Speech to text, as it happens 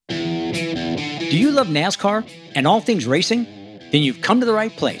Do you love NASCAR and all things racing? Then you've come to the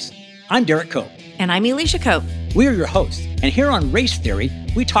right place. I'm Derek Cope. And I'm Elisha Cope. We are your hosts, and here on Race Theory,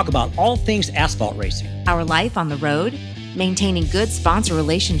 we talk about all things asphalt racing. Our life on the road, maintaining good sponsor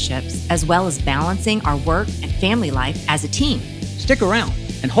relationships, as well as balancing our work and family life as a team. Stick around,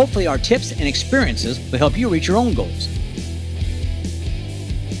 and hopefully our tips and experiences will help you reach your own goals.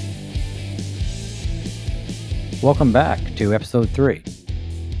 Welcome back to episode 3.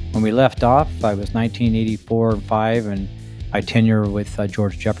 When we left off, I was 1984 and 5, and my tenure with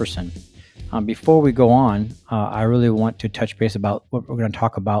George Jefferson. Before we go on, I really want to touch base about what we're going to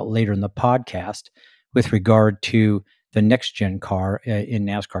talk about later in the podcast with regard to the next-gen car in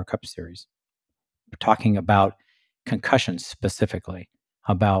NASCAR Cup Series. We're talking about concussions specifically,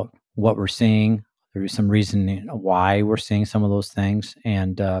 about what we're seeing. There is some reason why we're seeing some of those things,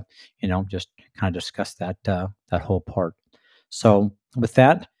 and just kind of discuss that whole part. So with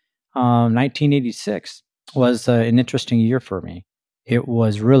that, 1986 was an interesting year for me. It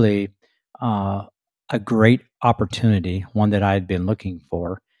was really a great opportunity, one that I had been looking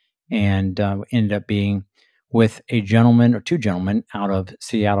for, and ended up being with a gentleman or two gentlemen out of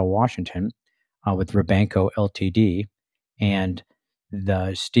Seattle, Washington, with Rabanco Ltd. And it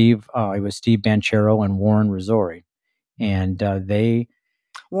was Steve Banchero and Warren Rizzori. And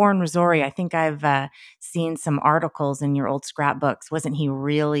Warren Rizzori, I think I've seen some articles in your old scrapbooks. Wasn't he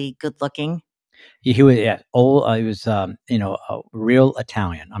really good looking? he was old. He was a real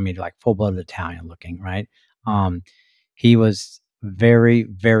Italian. I mean, like full-blooded Italian looking, right? He was very,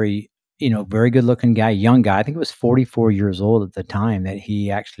 very, very good-looking guy, young guy. I think he was 44 years old at the time that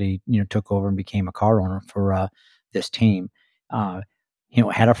he actually, took over and became a car owner for this team.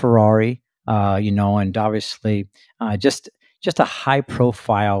 Had a Ferrari, and obviously just a high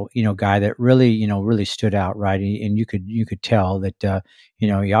profile, guy that really, really stood out, right? And you could tell that,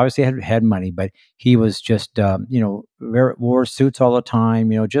 he obviously had money, but he was just, wore suits all the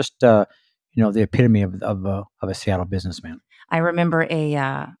time, just, the epitome of a Seattle businessman. I remember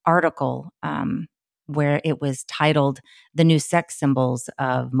a article where it was titled "The New Sex Symbols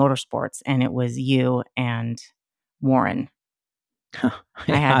of Motorsports," and it was you and Warren.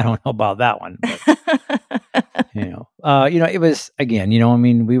 I don't know about that one, but it was again,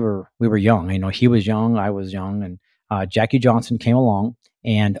 we were young. He was young, I was young, and Jackie Johnson came along,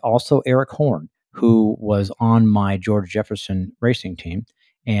 and also Eric Horn, who was on my George Jefferson racing team,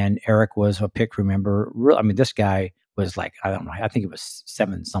 and Eric was a pit crew member. This guy was like, I don't know, I think he was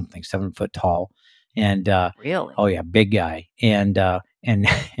 7 foot tall, and really, oh yeah, big guy, and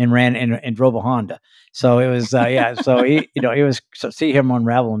ran and drove a Honda. So it was, so he, it was, so see him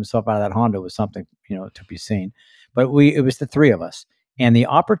unravel himself out of that Honda was something, to be seen. But it was the three of us, and the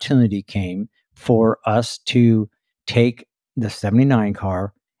opportunity came for us to take the 79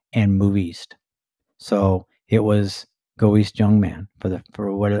 car and move east. So it was go east, young man, for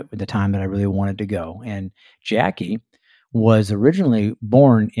the time that I really wanted to go. And Jackie was originally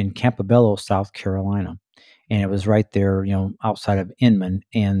born in Campobello, South Carolina, and it was right there, outside of Inman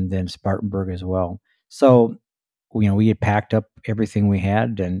and then Spartanburg as well. So, we had packed up everything we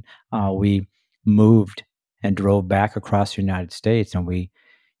had, and we moved and drove back across the United States, and we,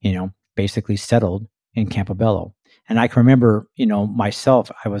 basically settled in Campobello. And I can remember, myself,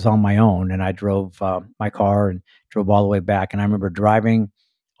 I was on my own, and I drove my car and drove all the way back. And I remember driving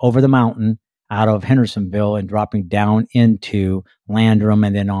over the mountain out of Hendersonville and dropping down into Landrum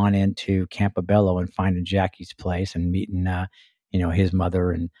and then on into Campobello and finding Jackie's place and meeting, his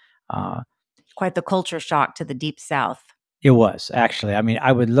mother. And quite the culture shock to the Deep South. It was, actually.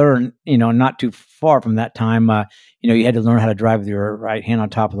 I would learn, not too far from that time, you had to learn how to drive with your right hand on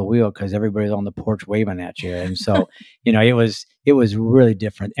top of the wheel because everybody's on the porch waving at you. And so, it was really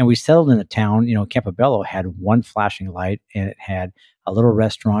different. And we settled in a town, Campobello had one flashing light, and it had a little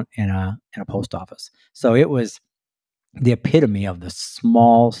restaurant and a post office. So it was the epitome of the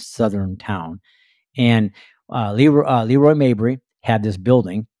small southern town. And Leroy Mabry had this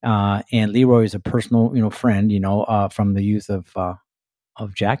building, and Leroy is a personal, friend, from the youth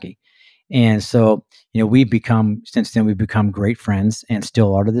of Jackie. And so, since then we've become great friends and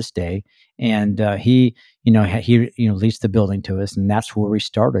still are to this day. And he leased the building to us, and that's where we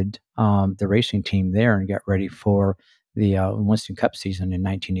started the racing team there and got ready for the Winston Cup season in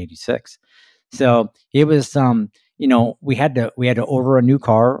 1986. So it was, we had to order a new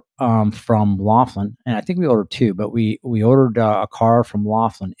car from Laughlin, and I think we ordered 2, but we ordered a car from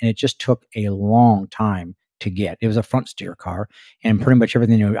Laughlin, and it just took a long time to get. It was a front steer car, and pretty much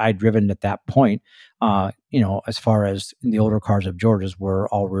everything I'd driven at that point, as far as the older cars of George's, were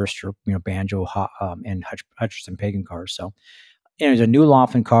all rear steer, Banjo and Hutcherson Pagan cars. So and it was a new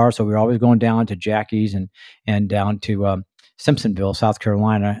Laughlin car, so we were always going down to Jackie's and down to Simpsonville, South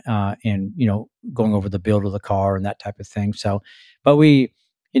Carolina, and going over the build of the car and that type of thing. So, but we,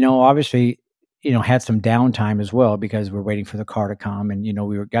 obviously, had some downtime as well because we're waiting for the car to come,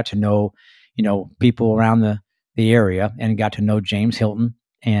 and got to know, people around the area and got to know James Hilton,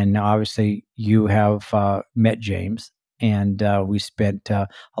 and obviously you have met James, and we spent a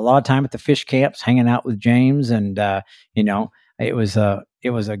lot of time at the fish camps hanging out with James, and you know it was a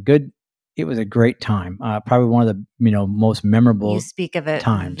great time. Probably one of the most You memorable speak of it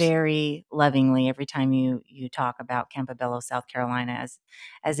times. very lovingly every time you talk about Campobello, South Carolina,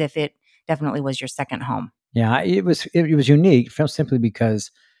 as if it definitely was your second home. Yeah, it was unique simply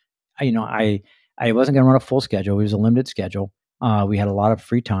because I wasn't going to run a full schedule. It was a limited schedule. We had a lot of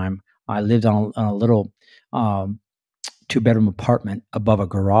free time. I lived on a little um, two-bedroom apartment above a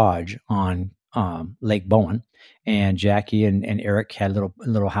garage on Lake Bowen, and Jackie and Eric had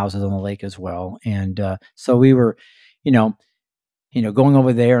little houses on the lake as well. And so we were, you know, going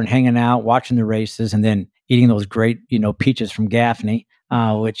over there and hanging out, watching the races, and then eating those great, peaches from Gaffney,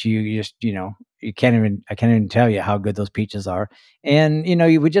 which you just, I can't even tell you how good those peaches are. And,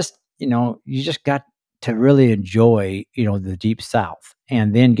 you would just, you just got to really enjoy, the deep South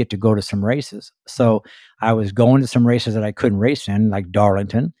and then get to go to some races. So I was going to some races that I couldn't race in, like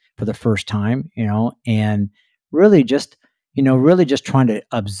Darlington for the first time, and really just, really just trying to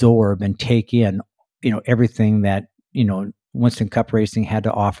absorb and take in, everything that, Winston Cup racing had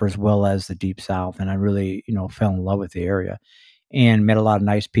to offer as well as the deep South. And I really, fell in love with the area and met a lot of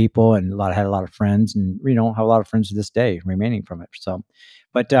nice people and had a lot of friends and, have a lot of friends to this day remaining from it. So,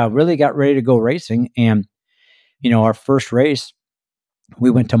 but really got ready to go racing. And, our first race, we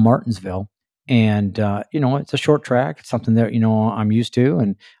went to Martinsville, and it's a short track. It's something that I'm used to,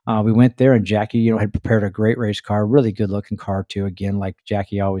 and we went there, and Jackie had prepared a great race car, really good looking car too. Again, like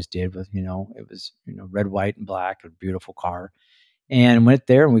Jackie always did, with it was red, white, and black, a beautiful car. And went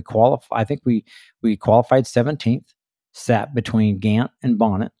there, and we qualified. I think we qualified 17th, sat between Gant and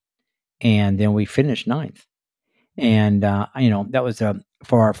Bonnet, and then we finished ninth. And that was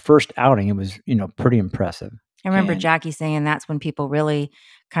for our first outing. It was pretty impressive. I remember And Jackie saying that's when people really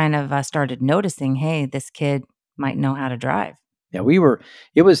kind of started noticing, hey, this kid might know how to drive. yeah, we were.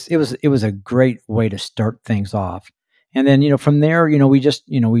 It was a great way to start things off, and then from there, we just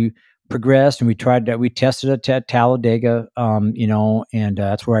we progressed and we tried that. We tested it at Talladega, and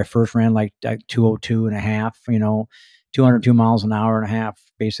that's where I first ran like 202 and a half, 202 miles an hour and a half,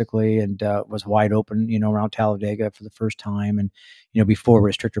 basically, and was wide open, around Talladega for the first time, and before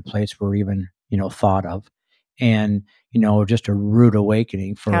restrictor plates were even thought of, and just a rude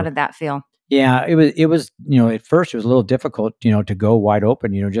awakening How for. did that feel? Yeah, it was, at first it was a little difficult, to go wide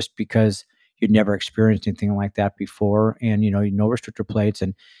open, just because you'd never experienced anything like that before, and, no restrictor plates,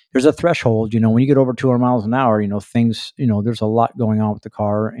 and there's a threshold, when you get over 200 miles an hour, things, there's a lot going on with the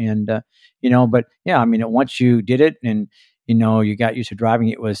car, and, but yeah, I mean, once you did it and, you got used to driving,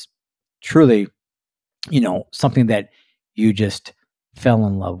 it was truly something that you just fell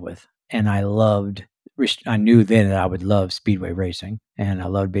in love with. And I loved, I knew then that I would love speedway racing, and I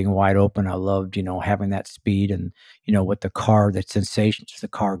loved being wide open. I loved, having that speed and, what the car, the sensations the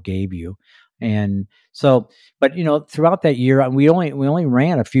car gave you. And so, but, throughout that year, we only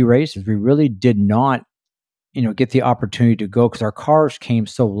ran a few races. We really did not, get the opportunity to go because our cars came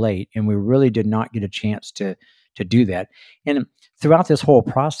so late, and we really did not get a chance to do that. And throughout this whole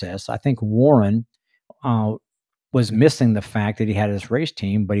process, I think Warren, uh, was missing the fact that he had his race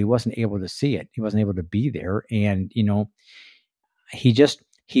team, but he wasn't able to see it. He wasn't able to be there, and he just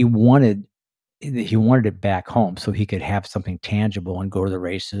he wanted it back home so he could have something tangible and go to the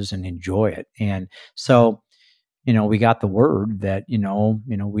races and enjoy it. And so, we got the word that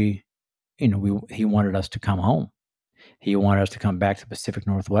we he wanted us to come home. He wanted us to come back to the Pacific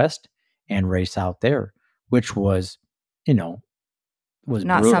Northwest and race out there, which was, you know, was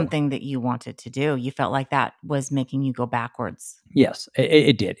Not brutal. something that you wanted to do. You felt like that was making you go backwards. Yes,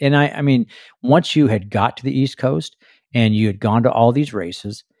 it did, and I mean, once you had got to the East Coast and you had gone to all these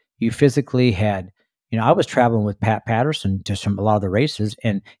races, you physically had I was traveling with Pat Patterson to a lot of the races,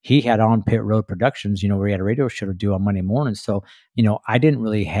 and he had On Pit Road Productions, where he had a radio show to do on Monday mornings, so, I didn't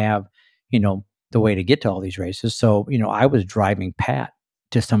really have, the way to get to all these races, so, I was driving Pat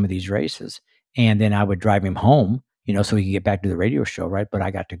to some of these races, and then I would drive him home, so he could get back to the radio show, right, but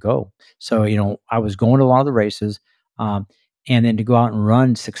I got to go. So, I was going to a lot of the races, um, and then to go out and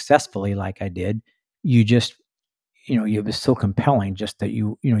run successfully like I did, you just, it was so compelling just that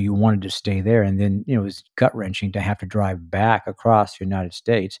you wanted to stay there. And then, it was gut wrenching to have to drive back across the United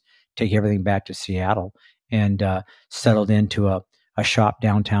States, take everything back to Seattle and settled into a shop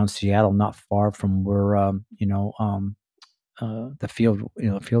downtown Seattle, not far from where the field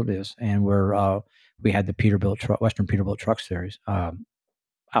the field is, and where we had the Western Peterbilt Truck Series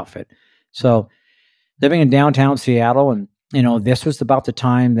outfit. So living in downtown Seattle, and this was about the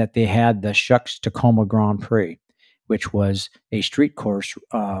time that they had the Shucks Tacoma Grand Prix, which was a street course,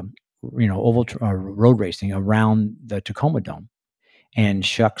 road racing around the Tacoma Dome, and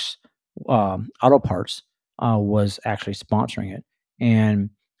Shucks Auto Parts was actually sponsoring it,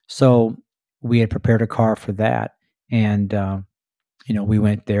 and so we had prepared a car for that, and we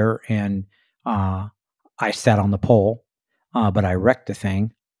went there, and I sat on the pole, but I wrecked the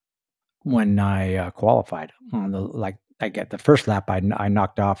thing when I qualified on the like. I get the first lap, I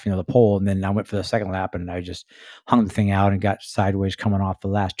knocked off the pole, and then I went for the second lap, and I just hung the thing out and got sideways coming off the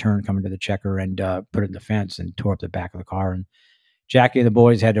last turn, coming to the checker, and put it in the fence and tore up the back of the car. And Jackie and the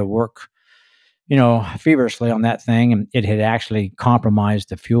boys had to work feverishly on that thing, and it had actually compromised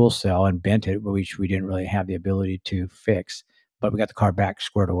the fuel cell and bent it, which we didn't really have the ability to fix. But we got the car back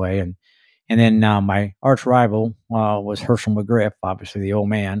squared away, and then my arch rival was Herschel McGriff, obviously the old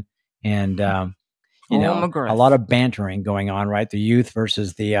man, and a lot McGriff. of bantering going on, right? The youth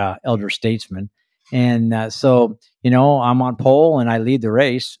versus the elder statesman, and so I'm on pole and I lead the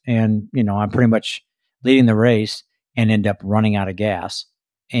race, and I'm pretty much leading the race and end up running out of gas,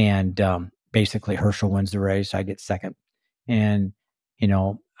 and basically Herschel wins the race. I get second, and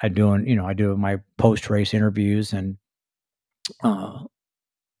I do my post race interviews, and uh,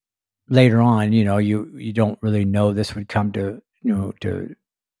 later on, you don't really know this would come to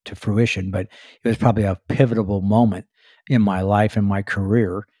to fruition, but it was probably a pivotal moment in my life and my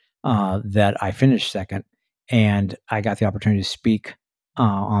career that I finished second, and I got the opportunity to speak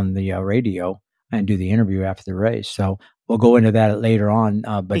on the radio and do the interview after the race. So we'll go into that later on,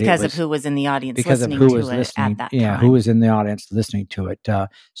 but it Because of was who was in the audience because of listening who to was it at listening. that Yeah, who time. was in the audience listening to it.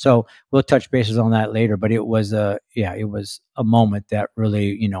 So we'll touch bases on that later. But it was a moment that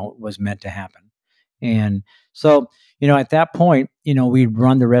really was meant to happen. And so at that point, we'd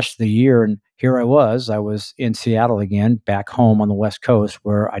run the rest of the year, and here I was in Seattle again, back home on the West Coast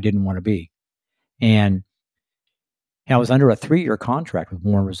where I didn't want to be, and I was under a 3-year contract with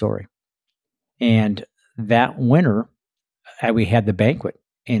Warren Missouri, and that winter we had the banquet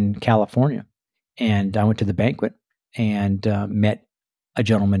in California, and I went to the banquet and met a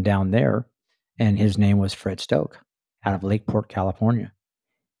gentleman down there, and his name was Fred Stoke out of Lakeport, California.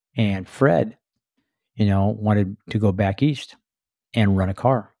 And Fred, wanted to go back east and run a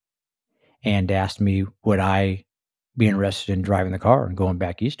car, and asked me would I be interested in driving the car and going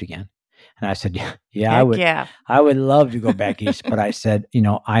back east again. And I said, yeah, Heck yeah. I would love to go back east, but I said,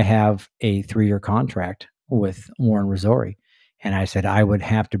 I have a 3-year contract with Warren Missouri. And I said, I would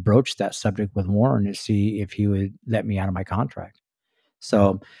have to broach that subject with Warren to see if he would let me out of my contract.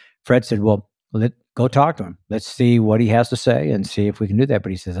 So Fred said, well, go talk to him. Let's see what he has to say and see if we can do that.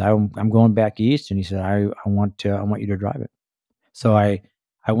 But he says, I'm going back east. And he said, I want you to drive it. So I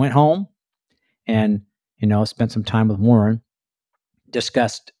went home and, spent some time with Warren,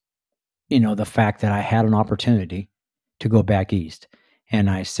 discussed the fact that I had an opportunity to go back east. And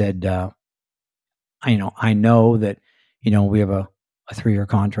I said, I know that, we have a 3-year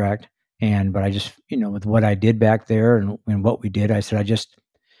contract, but I just, with what I did back there, and what we did, I said,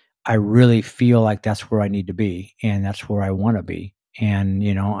 I really feel like that's where I need to be, and that's where I want to be. And,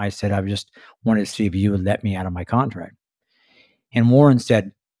 I said, I just wanted to see if you would let me out of my contract. And Warren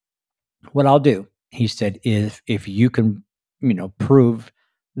said, what I'll do, he said, is if you can, prove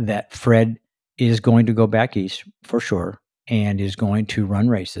that Fred is going to go back east for sure and is going to run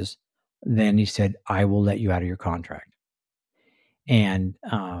races, then he said, I will let you out of your contract. And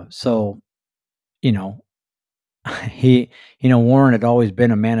so, you know, he, Warren had always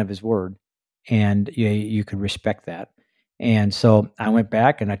been a man of his word, and you could respect that. And so I went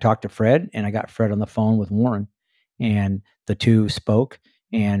back and I talked to Fred, and I got Fred on the phone with Warren, and the two spoke.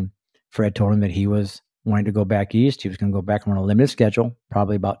 And Fred told him that he was wanting to go back east. He was going to go back on a limited schedule,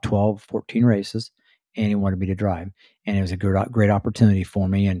 probably about 12, 14 races, and he wanted me to drive. And it was a great opportunity for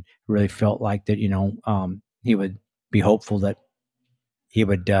me, and really felt like that, he would be hopeful that he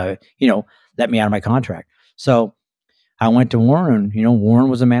would, let me out of my contract. So I went to Warren, and Warren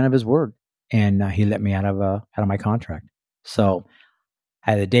was a man of his word, and he let me out of my contract. So,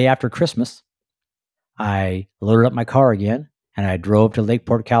 the day after Christmas, I loaded up my car again, and I drove to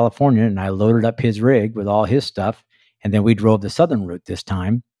Lakeport, California, and I loaded up his rig with all his stuff, and then we drove the southern route this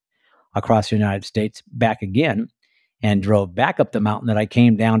time across the United States back again, and drove back up the mountain that I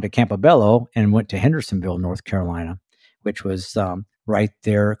came down to Campobello and went to Hendersonville, North Carolina, which was right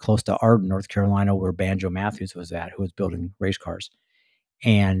there close to Arden, North Carolina, where Banjo Matthews was at, who was building race cars,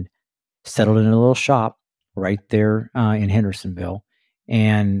 and settled in a little shop right there in Hendersonville.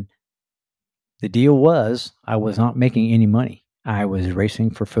 And the deal was I was not making any money. I was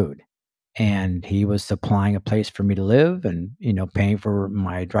racing for food. And he was supplying a place for me to live and, paying for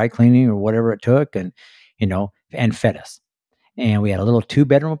my dry cleaning or whatever it took and, and fed us. And we had a little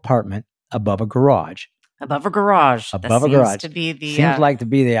 2-bedroom apartment above a garage. Above a garage. That Above a seems garage. to be Seems like to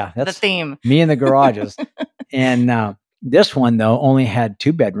be there. the That's theme. me in the garages. And this one, though, only had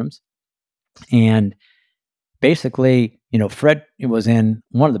 2 bedrooms. And basically, Fred was in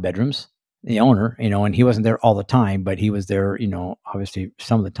one of the bedrooms, the owner, and he wasn't there all the time, but he was there, obviously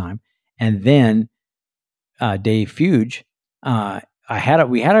some of the time. And then Dave Fuge, I had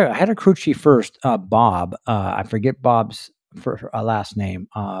a crew chief first, Bob. I forget Bob's last name.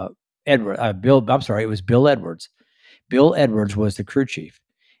 Edward, Bill. I'm sorry, it was Bill Edwards. Bill Edwards was the crew chief,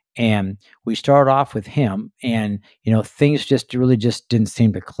 and we started off with him, and things just really just didn't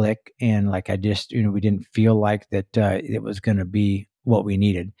seem to click, and like I just we didn't feel like that it was going to be what we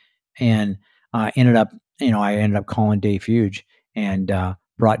needed, and ended up I ended up calling Dave Fuge and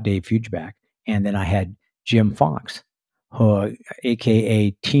brought Dave Fuge back, and then I had Jim Fox, who,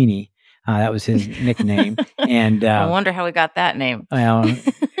 aka Teeny, that was his nickname, and I wonder how we got that name. well,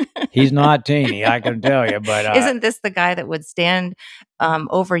 he's not teeny, I can tell you, but Isn't this the guy that would stand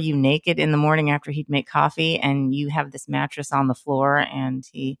over you naked in the morning after he'd make coffee, and you have this mattress on the floor, and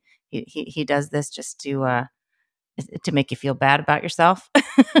he does this just to make you feel bad about yourself?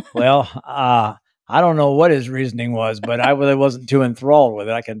 well, I don't know what his reasoning was, but I really wasn't too enthralled with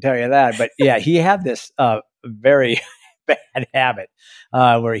it. I can tell you that. But yeah, he had this very bad habit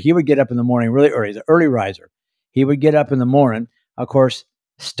where he would get up in the morning really early. He's an early riser. He would get up in the morning, of course,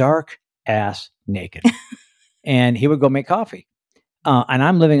 stark ass naked, and he would go make coffee. And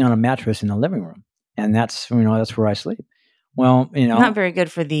I'm living on a mattress in the living room, and that's where I sleep. Well, Not very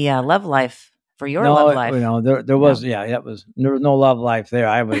good for the love life, for your love no, life. there was there was no love life there.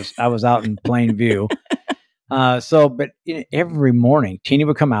 I was out in plain view. But every morning, Teeny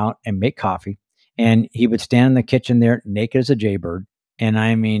would come out and make coffee, and he would stand in the kitchen there, naked as a jaybird, and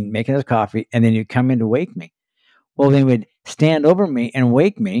I mean, making his coffee, and then he'd come in to wake me. Well, then he would stand over me and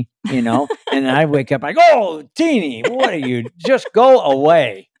wake me, and I'd wake up like, "Oh, Teeny, what are you? Just go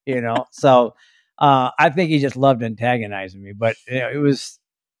away," So I think he just loved antagonizing me, but it was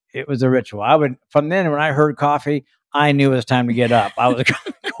a ritual. I would from then when I heard coffee, I knew it was time to get up. I was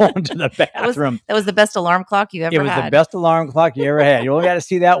going to the bathroom. That was the best alarm clock you ever It was had. the best alarm clock you ever had. You only got to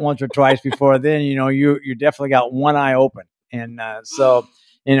see that once or twice before then. You definitely got one eye open, and so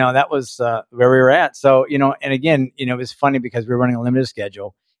that was where we were at. So and again, it was funny because we were running a limited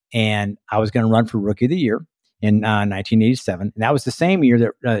schedule, and I was going to run for Rookie of the Year in 1987, and that was the same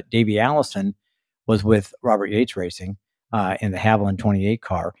year that Davey Allison was with Robert Yates Racing in the Haviland 28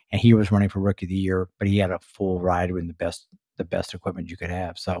 car, and he was running for Rookie of the Year, but he had a full ride with the best equipment you could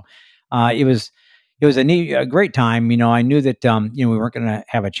have. So it was a great time. I knew that we weren't going to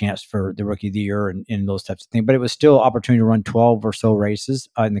have a chance for the Rookie of the Year and those types of things, but it was still opportunity to run 12 or so races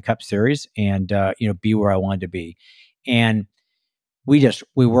in the Cup Series and be where I wanted to be. And we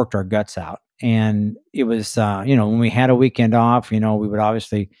worked our guts out, and it was when we had a weekend off, we would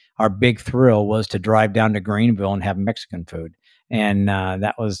obviously, our big thrill was to drive down to Greenville and have Mexican food, and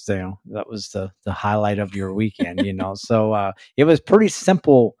that was the highlight of your weekend. So it was pretty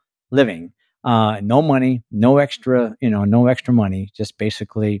simple living, no money, no extra money, just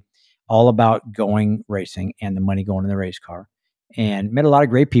basically all about going racing and the money going in the race car. And met a lot of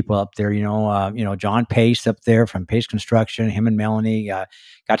great people up there. John Pace up there from Pace Construction. Him and Melanie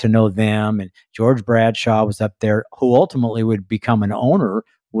got to know them, and George Bradshaw was up there, who ultimately would become an owner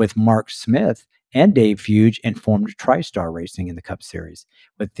with Mark Smith and Dave Fuge, and formed TriStar Racing in the Cup Series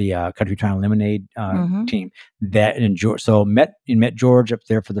with the Country Time Lemonade team. That and George, so met George up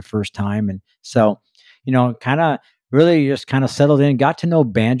there for the first time, and so kind of really just kind of settled in, got to know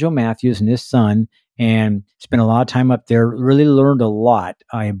Banjo Matthews and his son, and spent a lot of time up there. Really learned a lot.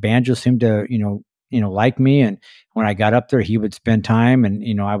 Banjo seemed to, like me, and when I got up there, he would spend time,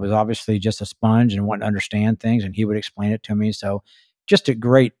 and I was obviously just a sponge and wanting to understand things, and he would explain it to me. So, just a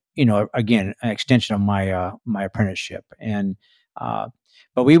great, again, an extension of my apprenticeship. And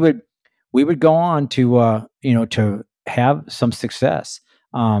but we would go on to to have some success.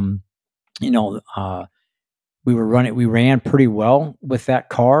 Um, you know, we ran pretty well with that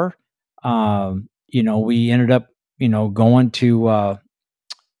car. We ended up, going to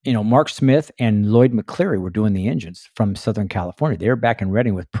Mark Smith and Lloyd McCleary were doing the engines from Southern California. They were back in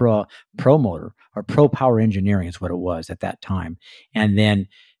Reading with Pro Motor or Pro Power Engineering is what it was at that time. And then,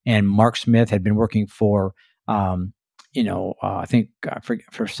 and Mark Smith had been working for, I think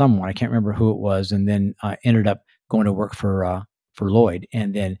for someone, I can't remember who it was, and then ended up going to work for Lloyd.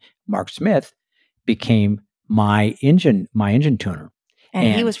 And then Mark Smith became my engine tuner. And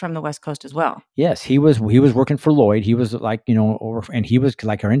he And was from the West Coast as well. yes, he was working for Lloyd. He was like, and he was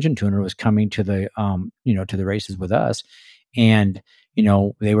like our engine tuner was coming to the races with us. And,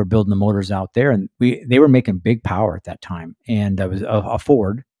 they were building the motors out there, and they were making big power at that time. And it was a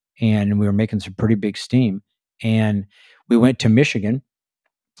Ford, and we were making some pretty big steam. And we went to Michigan,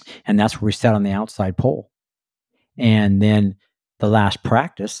 and that's where we sat on the outside pole. And then the last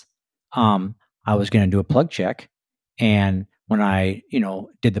practice, I was going to do a plug check. And when I,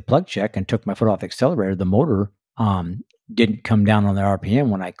 did the plug check and took my foot off the accelerator, the motor didn't come down on the RPM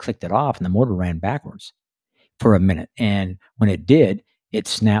when I clicked it off, and the motor ran backwards for a minute. And when it did, it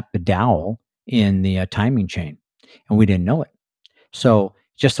snapped the dowel in the timing chain, and we didn't know it. So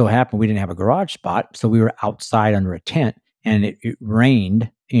just so happened we didn't have a garage spot, so we were outside under a tent, and it rained,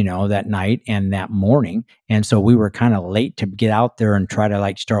 that night and that morning, and so we were kind of late to get out there and try to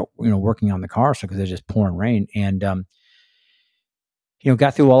like start, working on the car, so because it was just pouring rain, and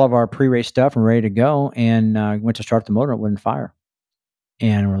got through all of our pre-race stuff and ready to go, and went to start the motor, it wouldn't fire,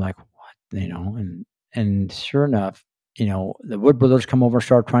 and we're like, what, and sure enough, the Wood Brothers come over,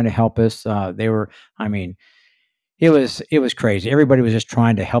 start trying to help us. They were, I mean, it was crazy. Everybody was just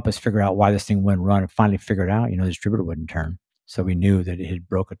trying to help us figure out why this thing wouldn't run, and finally figured out, the distributor wouldn't turn. So we knew that it had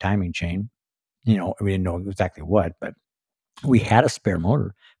broke a timing chain. We didn't know exactly what, but we had a spare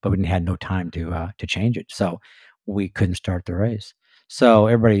motor, but we didn't had no time to change it. So we couldn't start the race. So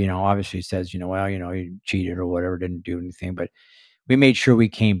everybody, obviously says, well, you cheated or whatever, didn't do anything. But we made sure we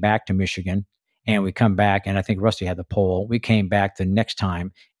came back to Michigan, and we come back, and I think Rusty had the pole. We came back the next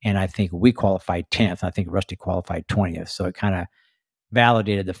time, and I think we qualified 10th. I think Rusty qualified 20th. So it kind of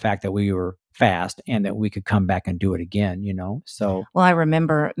validated the fact that we were fast and that we could come back and do it again. So Well, I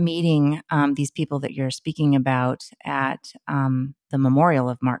remember meeting these people that you're speaking about at the memorial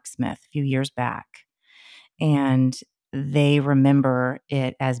of Mark Smith a few years back. And they remember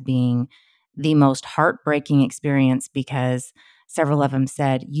it as being the most heartbreaking experience because several of them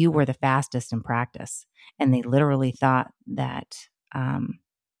said, "You were the fastest in practice." And they literally thought that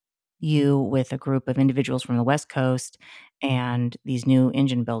you, with a group of individuals from the West Coast and these new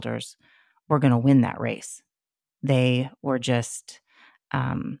engine builders, were going to win that race. They were just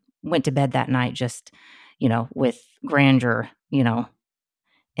went to bed that night just, with grandeur,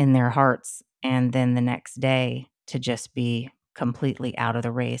 in their hearts. And then the next day to just be completely out of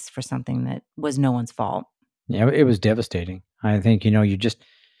the race for something that was no one's fault. yeah, it was devastating. I think,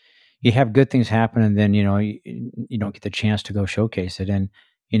 you have good things happen, and then, you don't get the chance to go showcase it. And,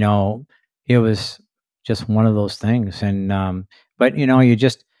 you know, it was just one of those things. And, but,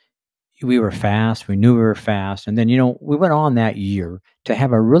 we were fast. We knew we were fast. And then, we went on that year to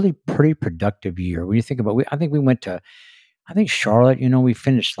have a really pretty productive year. When you think about, I think we went to, I think Charlotte, we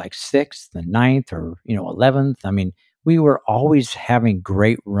finished like sixth and ninth or, 11th. I mean, we were always having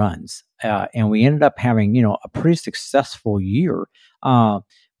great runs. And we ended up having, a pretty successful year.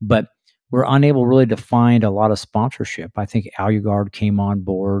 But we're unable really to find a lot of sponsorship. I think Alugard came on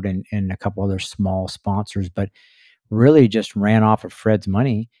board, and a couple other small sponsors, but really just ran off of Fred's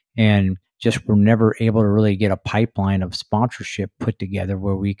money, and just were never able to really get a pipeline of sponsorship put together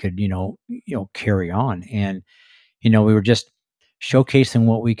where we could, carry on. And, we were just showcasing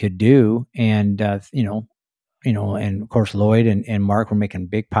what we could do. And, and of course Lloyd and Mark were making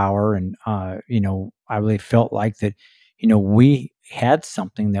big power. And, I really felt like that, we had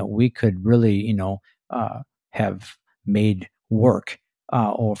something that we could really, have made work,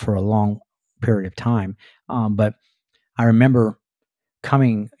 or for a long period of time. But I remember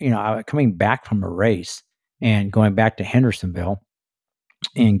coming back from a race and going back to Hendersonville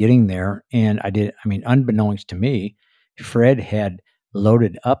and getting there. And unbeknownst to me, Fred had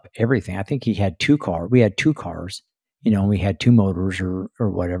loaded up everything. I think he had we had two cars, we had two motors or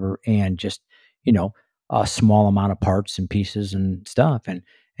whatever, and just, a small amount of parts and pieces and stuff.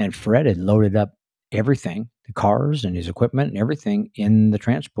 And Fred had loaded up everything, the cars and his equipment and everything in the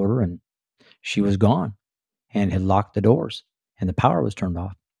transporter, and she was gone, and had locked the doors, and the power was turned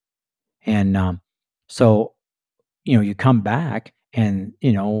off. And so, you come back, and,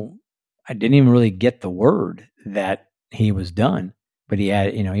 I didn't even really get the word that he was done, but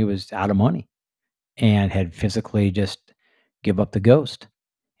he was out of money, and had physically just give up the ghost,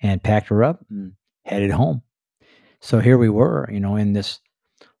 and packed her up and headed home. So here we were, in this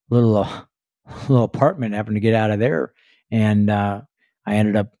little little apartment, having to get out of there, and I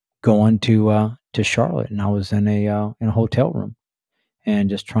ended up going to Charlotte, and I was in a hotel room and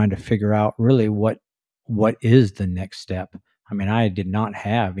just trying to figure out really what is the next step. I mean, I did not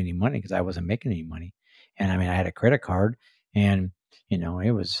have any money because I wasn't making any money, and I mean, I had a credit card, and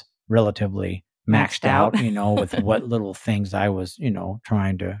it was relatively Maxed maxed out. out, with what little things I was,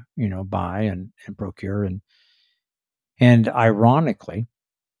 trying to, buy and procure, and ironically,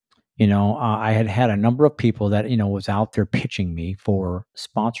 I had had a number of people that, was out there pitching me for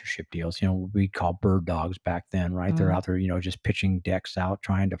sponsorship deals. We'd call bird dogs back then, right? They're Mm. out there, just pitching decks out,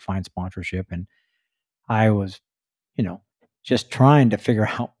 trying to find sponsorship. And I was, you know, just trying to figure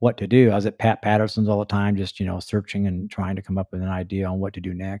out what to do. I was at Pat Patterson's all the time, just, searching and trying to come up with an idea on what to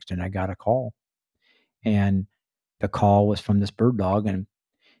do next. And I got a call. And the call was from this bird dog. And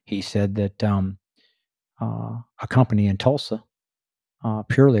he said that a company in Tulsa,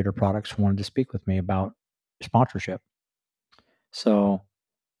 Pure Leader Products, wanted to speak with me about sponsorship. So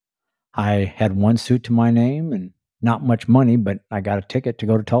I had one suit to my name and not much money, but I got a ticket to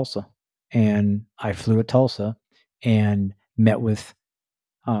go to Tulsa. And I flew to Tulsa and met with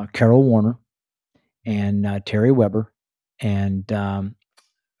Carol Warner and Terry Weber and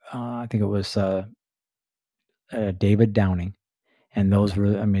I think it was David Downing. And those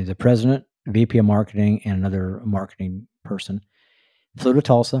were, I mean, the president, VP of marketing, and another marketing person. Flew to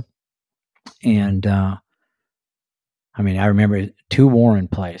Tulsa. And I mean, I remember 2 Warren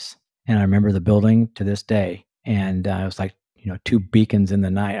Place, and I remember the building to this day, and, it was like, 2 beacons in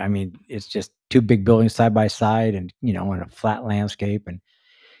the night. I mean, it's just 2 big buildings side by side and, in a flat landscape, and,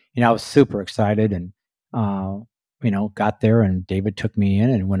 I was super excited and, uh, got there, and David took me in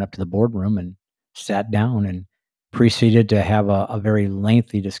and went up to the boardroom and sat down and proceeded to have a very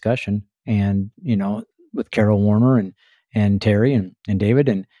lengthy discussion and, with Carol Warner and Terry and David,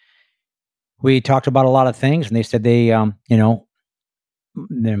 and we talked about a lot of things, and they said they,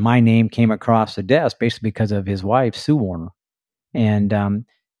 then my name came across the desk basically because of his wife, Sue Warner. And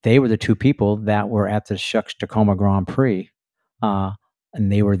they were the 2 people that were at the Shucks Tacoma Grand Prix. Uh,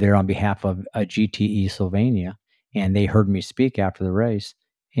 and they were there on behalf of GTE Sylvania. And they heard me speak after the race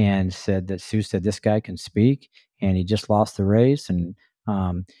and said that Sue said, "This guy can speak and he just lost the race." And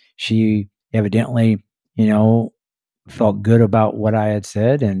she evidently, you know, felt good about what I had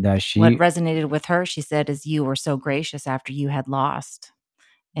said. And What she, resonated with her, she said, is you were so gracious after you had lost,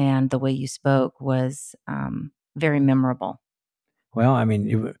 and the way you spoke was very memorable. well, I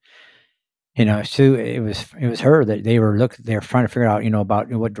mean, Sue, it was her that they were trying to figure out, about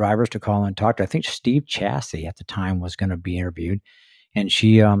what drivers to call and talk to. I think Steve Chassie at the time was gonna be interviewed, and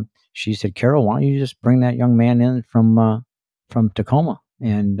she said, "Carol, why don't you just bring that young man in from Tacoma?"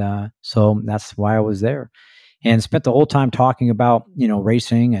 And, so that's why I was there and spent the whole time talking about,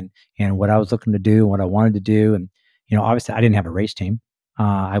 racing and what I was looking to do, what I wanted to do. And, obviously I didn't have a race team.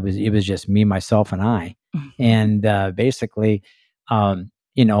 It was just me, myself, and I. And, basically,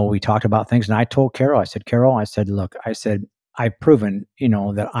 we talked about things and I told Carol, I said, "Carol," I said, "Look," I said, "I've proven,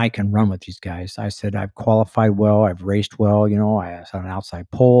 that I can run with these guys." I said, "I've qualified well. I've raced well. I was on an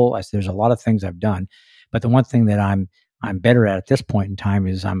outside pole." I said, "There's a lot of things I've done, but the one thing that I'm better at this point in time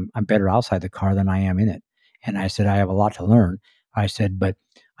is I'm better outside the car than I am in it." And I said, "I have a lot to learn." I said, "But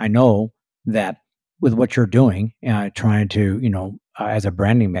I know that with what you're doing, trying to, as a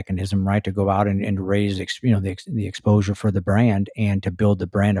branding mechanism, right, to go out and raise, the exposure for the brand and to build the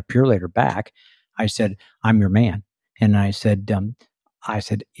brand of Pure Later back." I said, "I'm your man." And I said,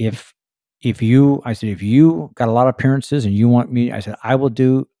 if you got a lot of appearances and you want me, I said, "I will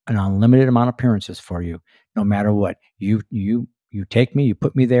do an unlimited amount of appearances for you, no matter what. You take me, you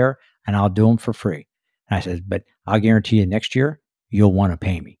put me there, and I'll do them for free." And I said, "But I'll guarantee you next year, you'll want to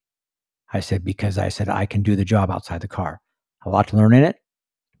pay me." I said, "Because," I said, "I can do the job outside the car. A lot to learn in it,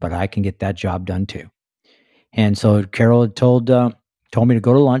 but I can get that job done too." And so Carol had told me to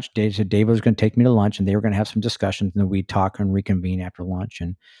go to lunch. Dave said David was going to take me to lunch, and they were going to have some discussions, and then we'd talk and reconvene after lunch.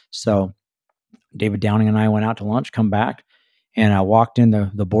 And so David Downing and I went out to lunch, come back, and I walked in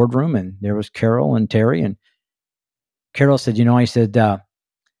the boardroom, and there was Carol and Terry. And Carol said, I said,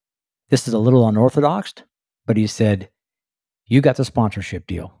 "This is a little unorthodox," but he said, "You got the sponsorship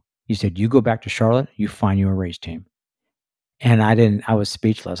deal." He said, "You go back to Charlotte, you find you a race team." And I was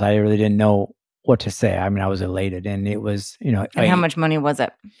speechless. I really didn't know what to say. I mean, I was elated, and it was, And how much money was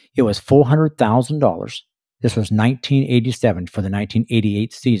it? it was $400,000. This was 1987 for the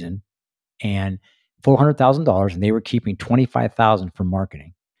 1988 season, and $400,000, and they were keeping 25,000 for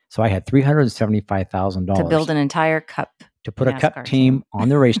marketing. So I had To build $375 an entire cup to put a cup NASCAR team team. on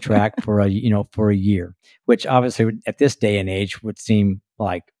the racetrack for a year, which obviously at this day and age would seem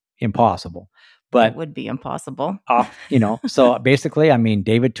like impossible. It But would be impossible. so basically, I mean,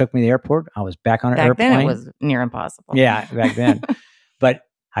 David took me to the airport. I was back on an Back then, it airplane. was near impossible. Yeah, back then. But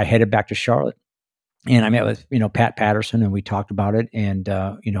I headed back to Charlotte, and I met with, Pat Patterson, and we talked about it. And,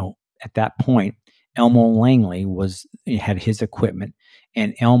 at that point, Elmo Langley had his equipment,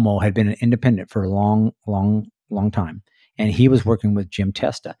 and Elmo had been an independent for a long, long, long time. And he was working with Jim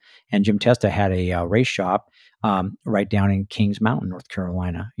Testa, and Jim Testa had a race shop right down in Kings Mountain, North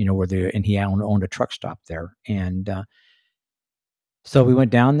Carolina. And he owned a truck stop there. And so we went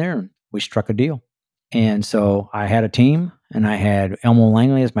down there and we struck a deal. And so I had a team, and I had Elmo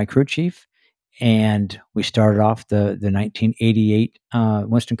Langley as my crew chief, and we started off the 1988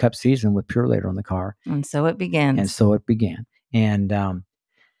 Winston Cup season with Pure on the car, And so it and begins. so it began. And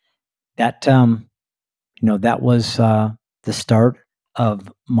that that was the start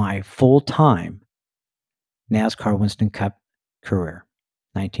of my full time NASCAR Winston Cup career,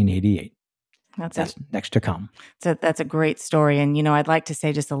 1988. That's a That's next to come. that's a great story. And I'd like to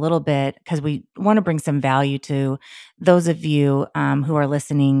say just a little bit because we want to bring some value to those of you who are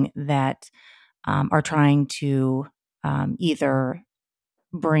listening that are trying to either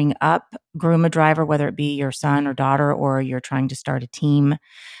groom a driver, whether it be your son or daughter, or you're trying to start a team.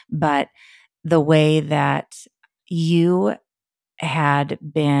 But the way that you had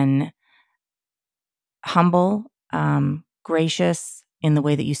been humble, gracious in the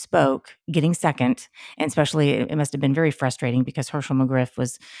way that you spoke, getting second, and especially it must have been very frustrating because Herschel McGriff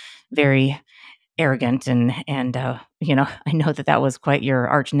was very arrogant and I know that was quite your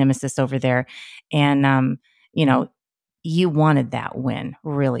arch nemesis over there, and you know you wanted that win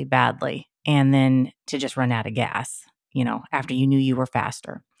really badly, and then to just run out of gas, after you knew you were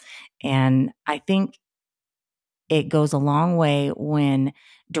faster, and I think it goes a long way when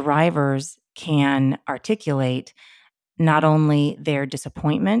drivers can articulate not only their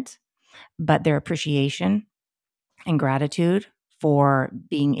disappointment, but their appreciation and gratitude for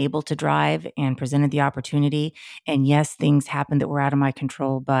being able to drive and presented the opportunity. And yes, things happened that were out of my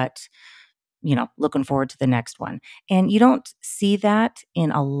control, but looking forward to the next one. And you don't see that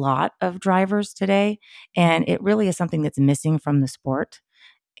in a lot of drivers today. And it really is something that's missing from the sport.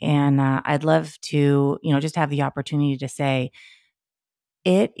 And I'd love to, just have the opportunity to say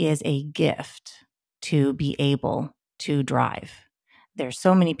it is a gift to be able to drive. There's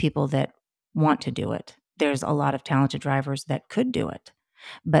so many people that want to do it. There's a lot of talented drivers that could do it.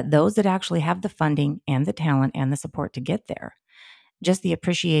 But those that actually have the funding and the talent and the support to get there, just the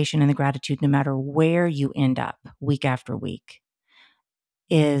appreciation and the gratitude, no matter where you end up week after week,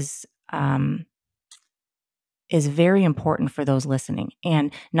 is very important for those listening.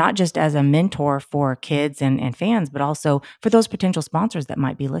 And not just as a mentor for kids and fans, but also for those potential sponsors that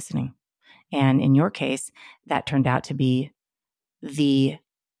might be listening. And in your case, that turned out to be the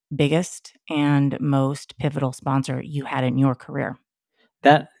biggest and most pivotal sponsor you had in your career.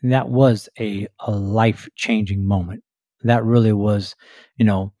 That was a life-changing moment. That really was, you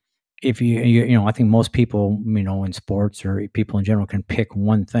know, if I think most people, in sports or people in general can pick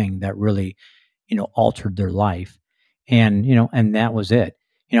one thing that really, altered their life. And that was it.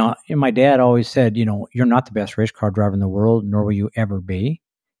 And my dad always said, you're not the best race car driver in the world, nor will you ever be.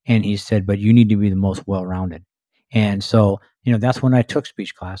 And he said, but you need to be the most well-rounded. And so, that's when I took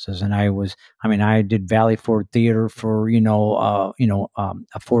speech classes, and I did Valley Ford Theater for, a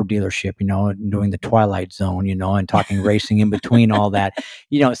Ford dealership, doing the Twilight Zone, and talking racing in between all that,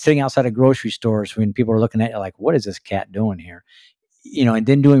 sitting outside of grocery stores when people are looking at you like, what is this cat doing here? And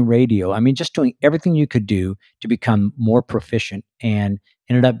then doing radio. I mean, just doing everything you could do to become more proficient, and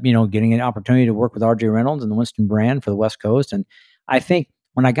ended up, getting an opportunity to work with RJ Reynolds and the Winston brand for the West Coast. And I think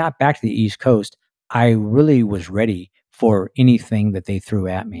when I got back to the East Coast, I really was ready for anything that they threw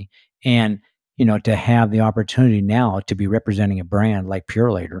at me. And, to have the opportunity now to be representing a brand like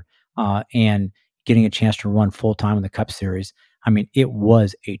Pure and getting a chance to run full time in the Cup Series, I mean, it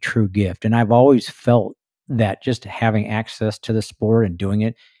was a true gift. And I've always felt that just having access to the sport and doing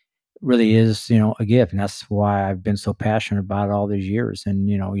it really is, a gift. And that's why I've been so passionate about it all these years. And,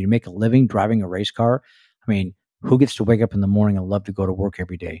 you make a living driving a race car. I mean, who gets to wake up in the morning and love to go to work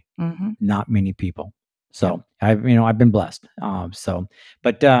every day? Mm-hmm. Not many people. Yep. So I've been blessed.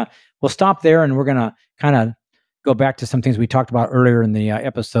 But we'll stop there, and we're going to kind of go back to some things we talked about earlier in the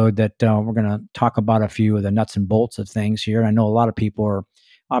episode, that we're going to talk about a few of the nuts and bolts of things here. I know a lot of people are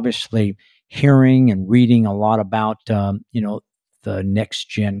obviously hearing and reading a lot about, the next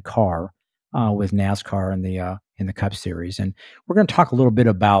gen car with NASCAR in the Cup Series. And we're going to talk a little bit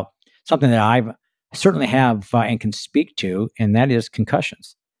about something that I certainly have and can speak to, and that is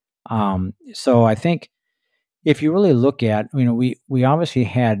concussions. So I think, if you really look at, we obviously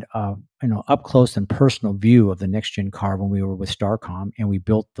had, up close and personal view of the next gen car when we were with Starcom, and we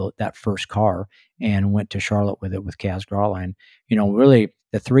built that first car and went to Charlotte with it with Kaz Grala. And, really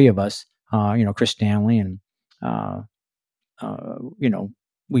the three of us, Chris Stanley and, uh, you know,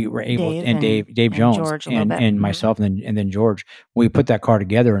 we were able, Dave and Dave and Jones George a little and bit. myself, and then George, we put that car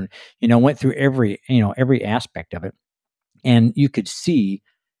together and, went through every aspect of it. And you could see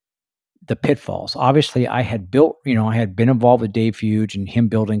the pitfalls. Obviously, I had been involved with Dave Fuge and him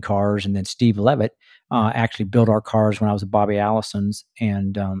building cars, and then Steve Levitt actually built our cars when I was at Bobby Allison's,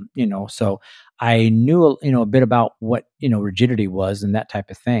 and so I knew a bit about what rigidity was and that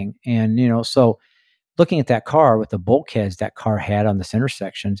type of thing, and so looking at that car with the bulkheads that car had on the center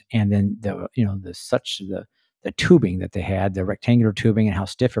sections, and then the tubing that they had, the rectangular tubing, and how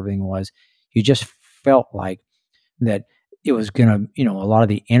stiff everything was, you just felt like that it was gonna, a lot of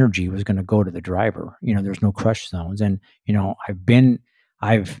the energy was gonna go to the driver. There's no crush zones, and I've been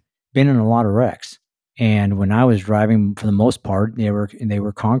in a lot of wrecks, and when I was driving, for the most part, they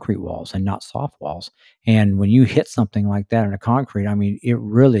were concrete walls and not soft walls. And when you hit something like that in a concrete, I mean,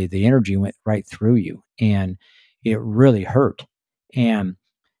 the energy went right through you, and it really hurt. And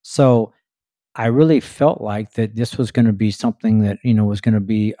so I really felt like that this was going to be something that was going to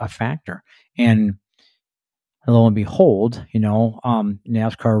be a factor. And lo and behold,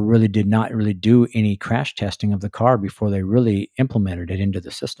 NASCAR really did not really do any crash testing of the car before they really implemented it into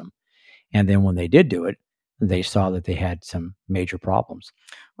the system. And then when they did do it, they saw that they had some major problems.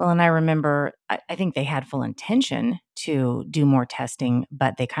 Well, and I remember, I think they had full intention to do more testing,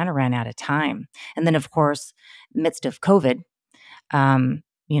 but they kind of ran out of time. And then, of course, midst of COVID,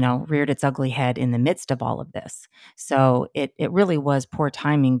 reared its ugly head in the midst of all of this. So it really was poor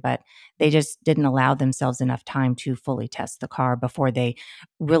timing, but they just didn't allow themselves enough time to fully test the car before they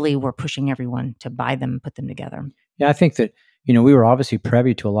really were pushing everyone to buy them and put them together. Yeah, I think that, we were obviously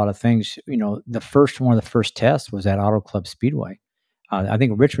privy to a lot of things. One of the first tests was at Auto Club Speedway. I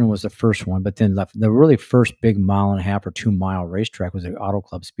think Richmond was the first one, but then the really first big 1.5 or 2 mile racetrack was at Auto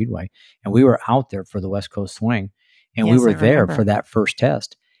Club Speedway. And we were out there for the West Coast Swing, and we Yes, I were there remember. for that first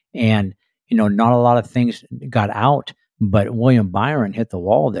test. And, not a lot of things got out, but William Byron hit the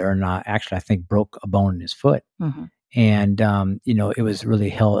wall there, and actually, I think broke a bone in his foot. Hmm. And it was really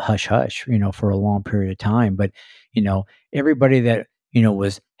held hush hush, for a long period of time. But you know everybody that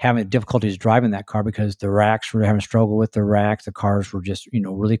was having difficulties driving that car, because the racks were having struggle with the racks, the cars were just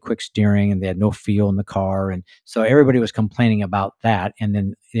really quick steering, and they had no feel in the car, and so everybody was complaining about that. And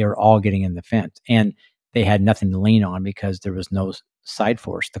then they were all getting in the fence, and they had nothing to lean on because there was no side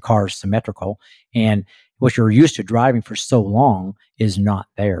force. The car is symmetrical, and what you're used to driving for so long is not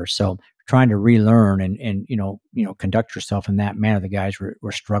there. So trying to relearn and conduct yourself in that manner, the guys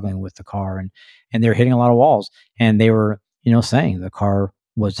were struggling with the car, and they're hitting a lot of walls, and they were saying the car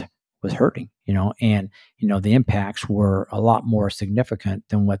was hurting, and the impacts were a lot more significant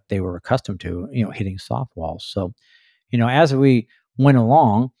than what they were accustomed to, hitting soft walls. So as we went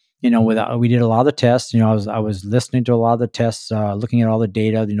along, we did a lot of the tests. I was listening to a lot of the tests, looking at all the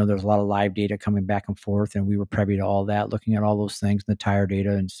data. There's a lot of live data coming back and forth, and we were privy to all that, looking at all those things, the tire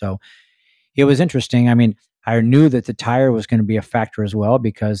data. And so it was interesting. I mean, I knew that the tire was going to be a factor as well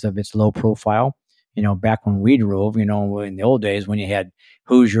because of its low profile. Back when we drove, in the old days when you had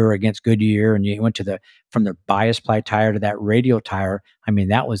Hoosier against Goodyear, and you went from the bias ply tire to that radial tire. I mean,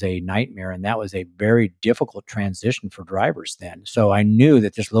 that was a nightmare, and that was a very difficult transition for drivers then. So I knew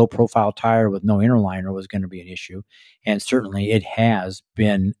that this low profile tire with no inner liner was going to be an issue, and certainly it has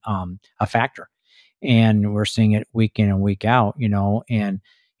been a factor. And we're seeing it week in and week out. And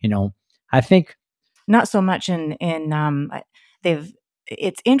you know I think. Not so much they've.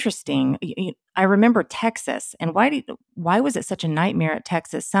 It's interesting. I remember Texas, and why was it such a nightmare at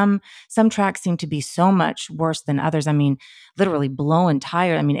Texas? Some tracks seem to be so much worse than others. I mean, literally blowing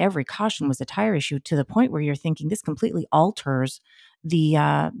tire. I mean, every caution was a tire issue, to the point where you're thinking this completely alters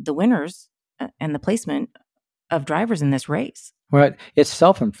the winners and the placement of drivers in this race. Well, it's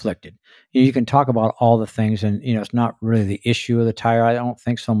self-inflicted. You can talk about all the things, and it's not really the issue of the tire. I don't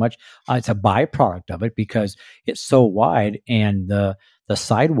think so much. It's a byproduct of it because it's so wide, and the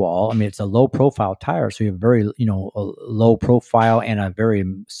sidewall. I mean, it's a low-profile tire, so you have very a low profile and a very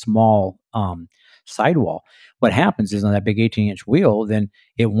small sidewall. What happens is on that big 18-inch wheel, then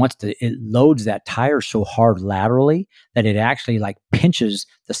it loads that tire so hard laterally that it actually like pinches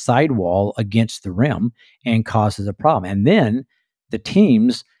the sidewall against the rim and causes a problem. And then the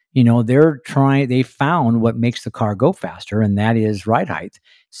teams, they found what makes the car go faster, and that is ride height.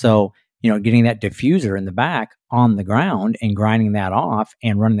 So, getting that diffuser in the back on the ground and grinding that off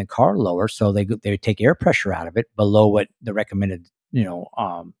and running the car lower, so they take air pressure out of it below what the recommended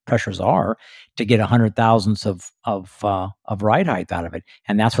pressures are, to get 100 thousandths of ride height out of it,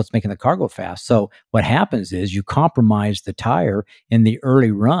 and that's what's making the car go fast. So what happens is you compromise the tire in the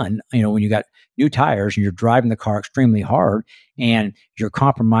early run. When you got new tires and you're driving the car extremely hard, and you're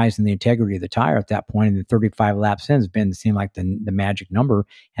compromising the integrity of the tire at that point, and the 35 laps in has been seem like the magic number,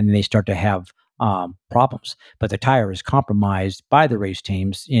 and then they start to have problems. But the tire is compromised by the race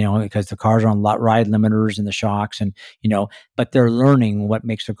teams, because the cars are on ride limiters and the shocks, and but they're learning what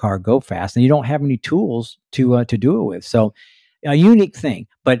makes their car go fast, and you don't have any tools to do it with. So a unique thing,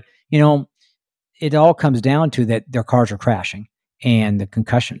 but it all comes down to that their cars are crashing and the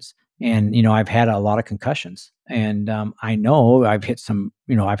concussions. And I've had a lot of concussions, and I know I've had some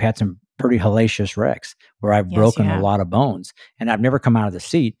pretty hellacious wrecks where I've Yes, you broken a have. lot of bones, and I've never come out of the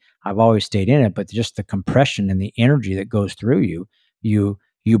seat. I've always stayed in it, but just the compression and the energy that goes through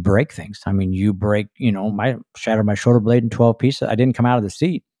you break things. I mean, you break, my shattered my shoulder blade in 12 pieces. I didn't come out of the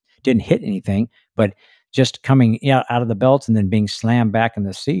seat, didn't hit anything, but just coming out of the belts and then being slammed back in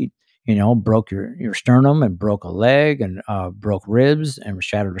the seat, broke your sternum and broke a leg, and broke ribs and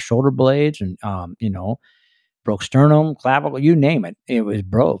shattered the shoulder blades, and broke sternum, clavicle, you name it, it was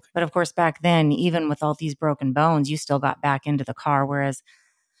broke. But of course, back then, even with all these broken bones, you still got back into the car. Whereas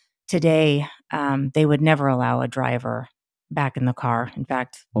today, they would never allow a driver back in the car. In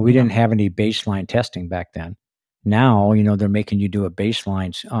fact, Well, we didn't have any baseline testing back then. Now, they're making you do a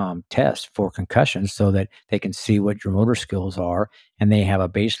baseline test for concussions so that they can see what your motor skills are, and they have a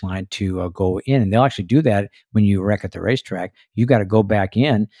baseline to go in. And they'll actually do that when you wreck at the racetrack. You got to go back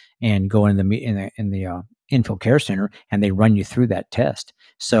in and go in the infield care center, and they run you through that test.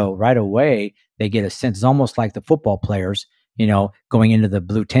 So right away, they get a sense. It's almost like the football players, going into the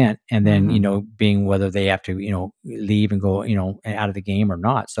blue tent, and then, being whether they have to, leave and go, out of the game or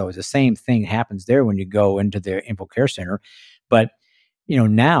not. So it's the same thing happens there when you go into the info care center. But,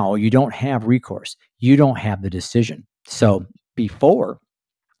 now you don't have recourse. You don't have the decision. So before,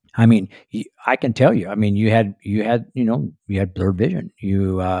 I mean, I can tell you. I mean, you had blurred vision.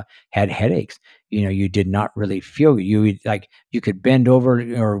 You had headaches. You did not really feel. Like you could bend over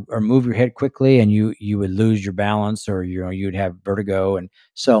or move your head quickly, and you would lose your balance, or you'd have vertigo. And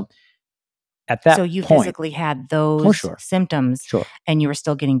so at so that you point, physically had oh those sure, symptoms sure, and you were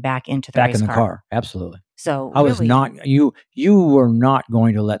still getting back into the back in race the car. car, absolutely. So I was really, not you were not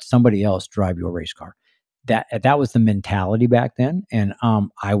going to let somebody else drive your race car. That was the mentality back then, and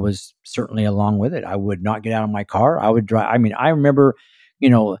I was certainly along with it. I would not get out of my car. I would drive. I mean, I remember,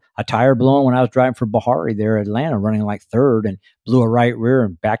 a tire blowing when I was driving for Bahari there in Atlanta, running like third, and blew a right rear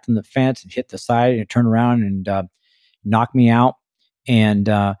and backed in the fence and hit the side and turned around and knocked me out, and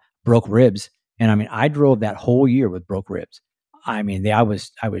broke ribs. And I mean, I drove that whole year with broke ribs. I mean, I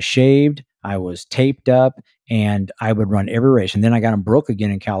was shaved, I was taped up, and I would run every race. And then I got them broke again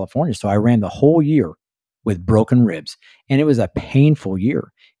in California, so I ran the whole year with broken ribs, and it was a painful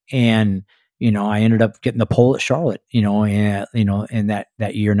year. And I ended up getting the pole at Charlotte, in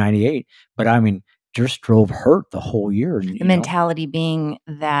that year '98. But I mean, just drove hurt the whole year, and the mentality being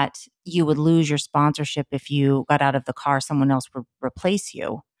that you would lose your sponsorship if you got out of the car, someone else would replace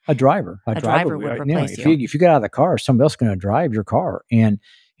you. a A driver, driver would replace if you you. get out of the car, somebody else is going to drive your car. And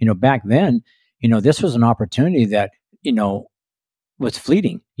back then, this was an opportunity that was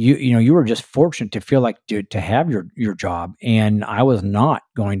fleeting. You were just fortunate to feel like to have your job, and I was not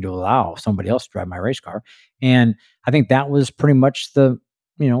going to allow somebody else to drive my race car. And I think that was pretty much the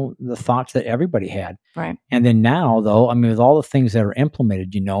thoughts that everybody had. Right. And then now, though, I mean, with all the things that are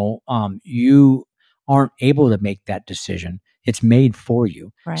implemented, you aren't able to make that decision. It's made for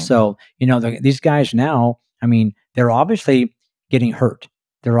you. Right. So, these guys now, I mean, they're obviously getting hurt.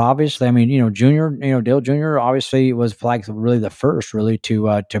 They're obviously, I mean, Junior, Dale Junior obviously was flagged really the first, really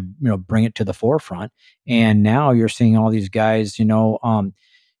to bring it to the forefront. And now you're seeing all these guys,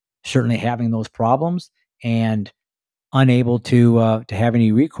 certainly having those problems and unable to have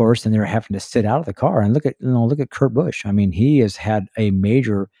any recourse, and they're having to sit out of the car. And look at Kurt Busch. I mean, he has had a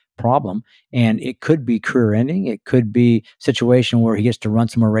major problem, and it could be career ending. It could be a situation where he gets to run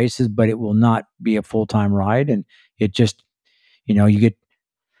some more races, but it will not be a full-time ride. And it just, you get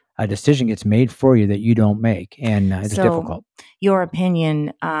a decision gets made for you that you don't make, and it's So, difficult. your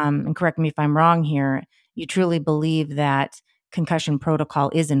opinion, and correct me if I'm wrong here, you truly believe that concussion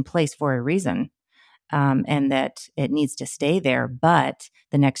protocol is in place for a reason, and that it needs to stay there, but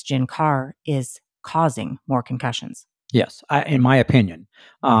the next gen car is causing more concussions. Yes, in my opinion,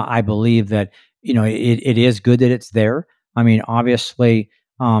 I believe that it is good that it's there. I mean, obviously,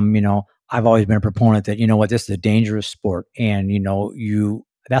 I've always been a proponent that, this is a dangerous sport. And,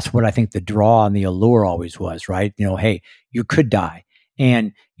 that's what I think the draw and the allure always was, right? Hey, you could die.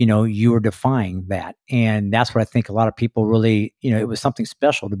 And, you were defying that. And that's what I think a lot of people really, it was something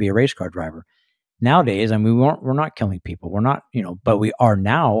special to be a race car driver. Nowadays, I mean, we're not killing people. We're not, but we are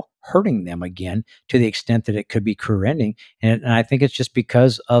now hurting them again to the extent that it could be career ending. And I think it's just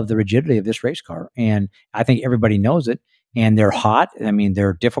because of the rigidity of this race car. And I think everybody knows it. And they're hot. I mean,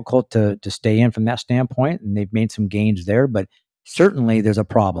 they're difficult to stay in from that standpoint. And they've made some gains there, but certainly there's a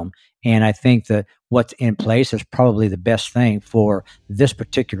problem. And I think that what's in place is probably the best thing for this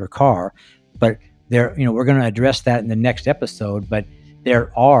particular car. But we're going to address that in the next episode. But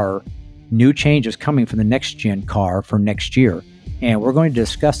there are new changes coming from the next gen car for next year, and we're going to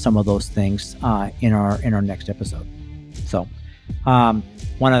discuss some of those things in our next episode. So, want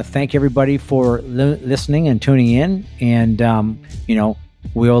to thank everybody for listening and tuning in, and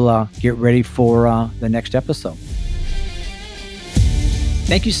we'll get ready for the next episode.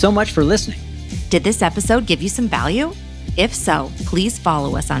 Thank you so much for listening. Did this episode give you some value? If so, please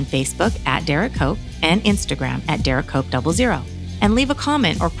follow us on Facebook at Derek Cope and Instagram at Derek Cope 00. And leave a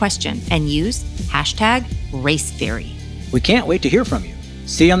comment or question and use #RaceTheory. We can't wait to hear from you.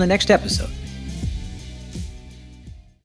 See you on the next episode.